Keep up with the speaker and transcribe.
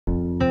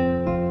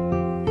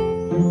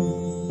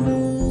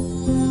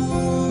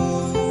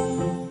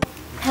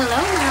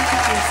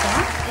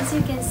As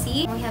you can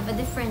see, we have a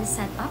different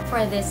setup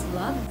for this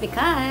vlog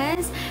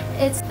because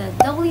it's the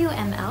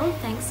WML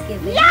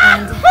Thanksgiving.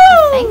 Yahoo! And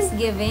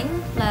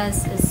Thanksgiving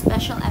plus a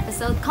special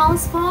episode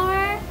calls for,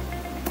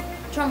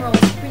 drumroll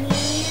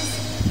please,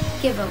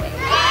 giveaway.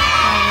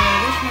 Our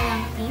Wish My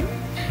Young team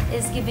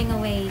is giving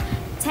away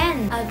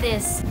 10 of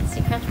this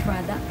secret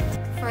product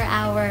for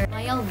our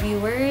loyal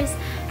viewers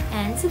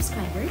and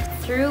subscribers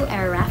through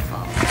a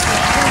raffle. So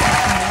I will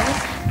let you know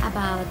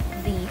about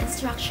the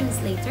instructions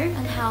later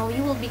on how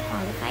you will be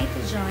qualified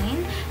to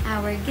join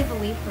our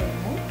giveaway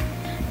promo.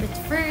 But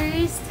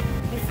first,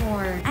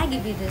 before I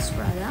give you this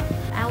product,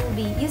 I will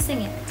be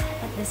using it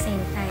at the same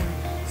time.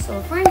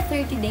 So for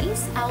 30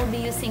 days, I will be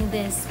using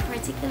this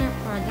particular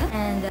product,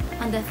 and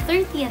on the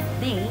 30th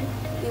day,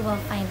 we will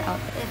find out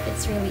if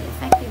it's really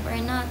effective or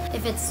not,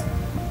 if it's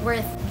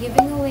worth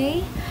giving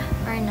away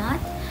or not.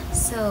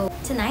 So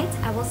tonight,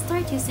 I will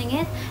start using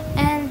it,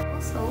 and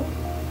also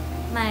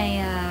my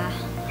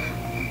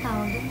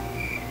ang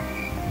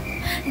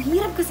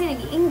hirap kasi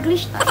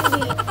nag-English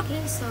tayo. Okay,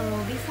 so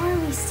before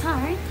we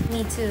start,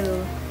 need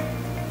to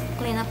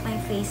clean up my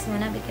face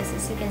muna because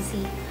as you can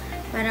see,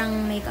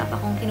 parang makeup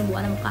akong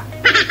tinubuan ng mukha.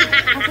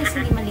 At least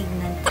hindi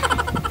malignant.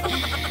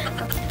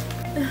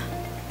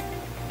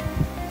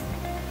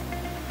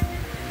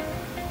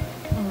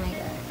 Oh my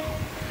god.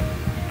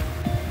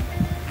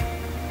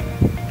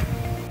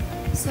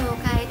 So,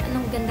 kahit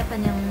anong ganda pa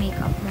niyang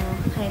makeup mo,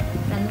 kahit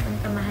gano'n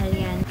kamahal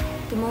yan,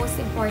 the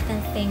most important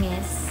thing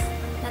is,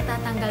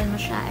 natatanggal mo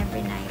siya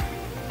every night.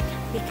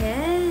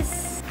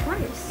 Because, of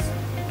course,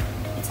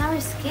 it's our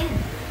skin.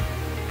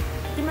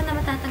 Hindi mo na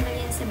matatanggal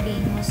yan sa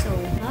brain mo, so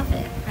love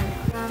it.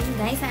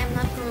 Guys, I am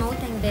not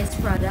promoting this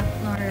product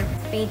nor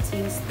paid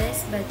to use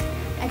this, but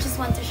I just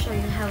want to show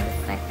you how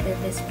effective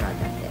this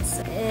product is.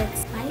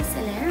 It's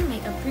Micellar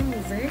Makeup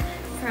Remover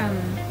from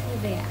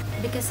Nivea,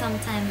 because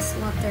sometimes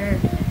water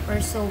or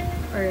soap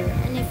or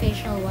any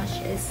facial wash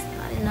is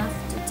not enough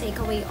to take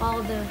away all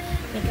the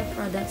makeup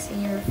products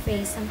in your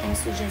face.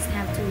 Sometimes you just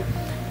have to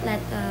let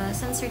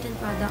some certain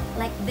product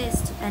like this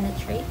to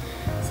penetrate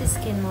sa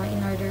skin mo in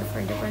order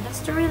for the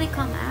products to really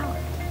come out,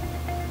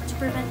 to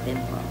prevent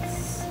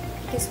pimples.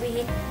 Because we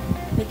hate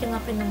waking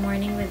up in the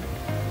morning with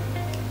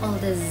all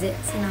the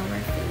zits in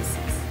our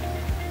faces.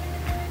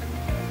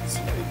 So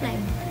like,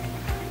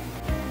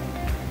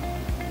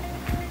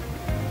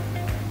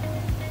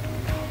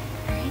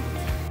 alright.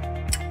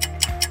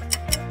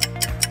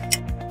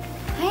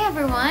 Hi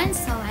everyone,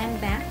 so I'm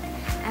back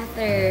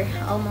after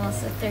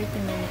almost a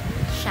 30-minute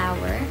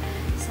shower.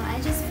 So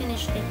I just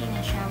finished taking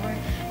a shower,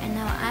 and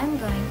now I'm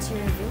going to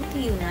reveal to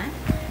you na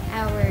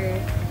our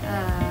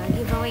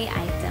giveaway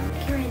item.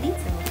 Okay, ready?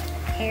 So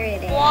here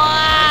it is.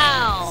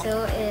 Wow!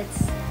 So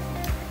it's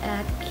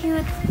a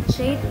cute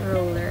jade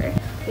roller,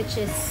 which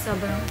is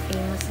sobrang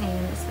famous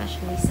ngayon,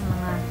 especially sa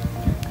mga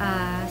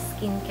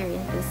skincare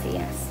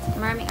enthusiasts.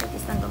 Maraming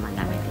artistang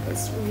gumagamit ito.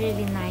 It's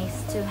really nice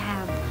to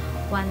have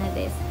one of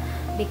this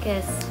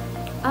because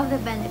of the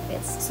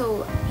benefits.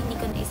 So,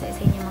 hindi ko na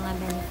isa-isa yung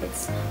mga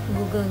benefits.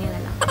 Google nyo na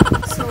lang.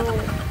 So,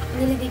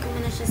 nilagay ko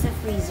muna siya sa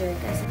freezer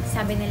kasi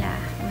sabi nila,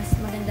 mas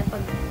maganda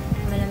pag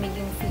malamig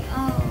yung feel.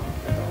 Oh,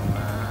 totoo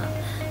nga.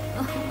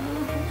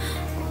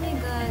 Oh my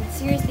god.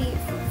 Seriously,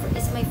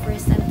 it's my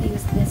first time to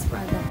use this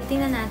product.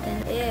 Tingnan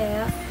natin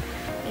if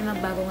may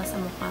magbago nga sa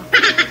mukha ko.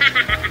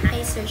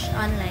 I searched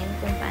online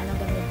kung paano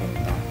gamitin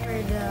ito. For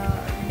the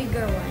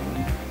bigger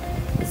one,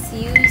 it's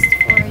used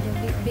for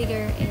the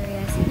bigger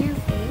areas in your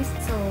face.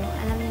 So,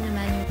 alam niyo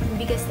naman, yung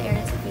biggest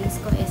area sa face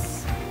ko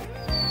is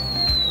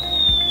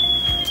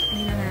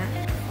yung mga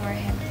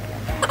forehead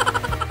talaga.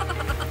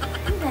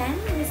 And then,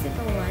 this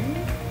little one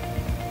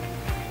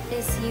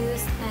is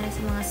used para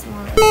sa mga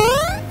small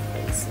areas of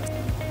face.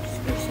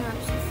 Super sarap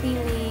sa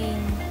feeling.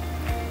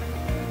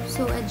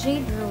 So, a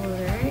jade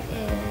roller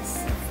is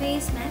a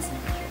face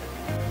massage.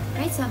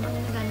 Right, so habang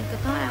ginagamit ko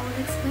to, I will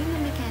explain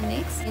the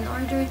mechanics. In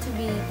order to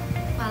be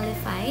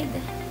qualified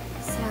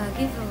sa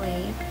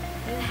giveaway,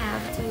 you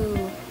have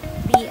to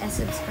be a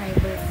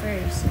subscriber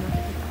first. So,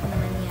 makikita ko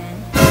naman yan.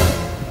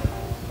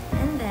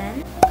 And then,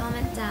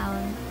 comment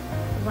down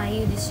why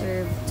you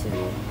deserve to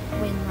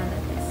win one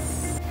of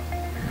this.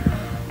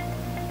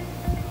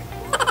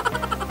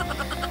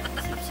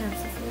 Sarap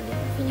sa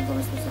feeling. Feeling ko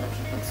mas masarap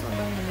siya pag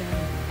sobrang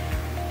lamig.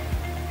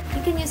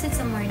 You can use it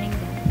sa morning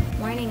then.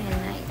 Morning and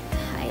night,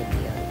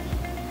 ideally.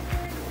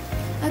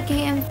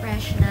 Okay, I'm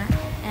fresh na.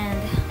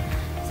 And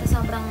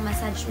sa sobrang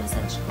massage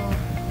ko,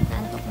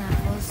 naantok na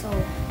ako. So,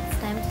 it's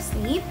time to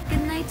sleep.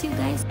 Good night, you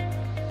guys.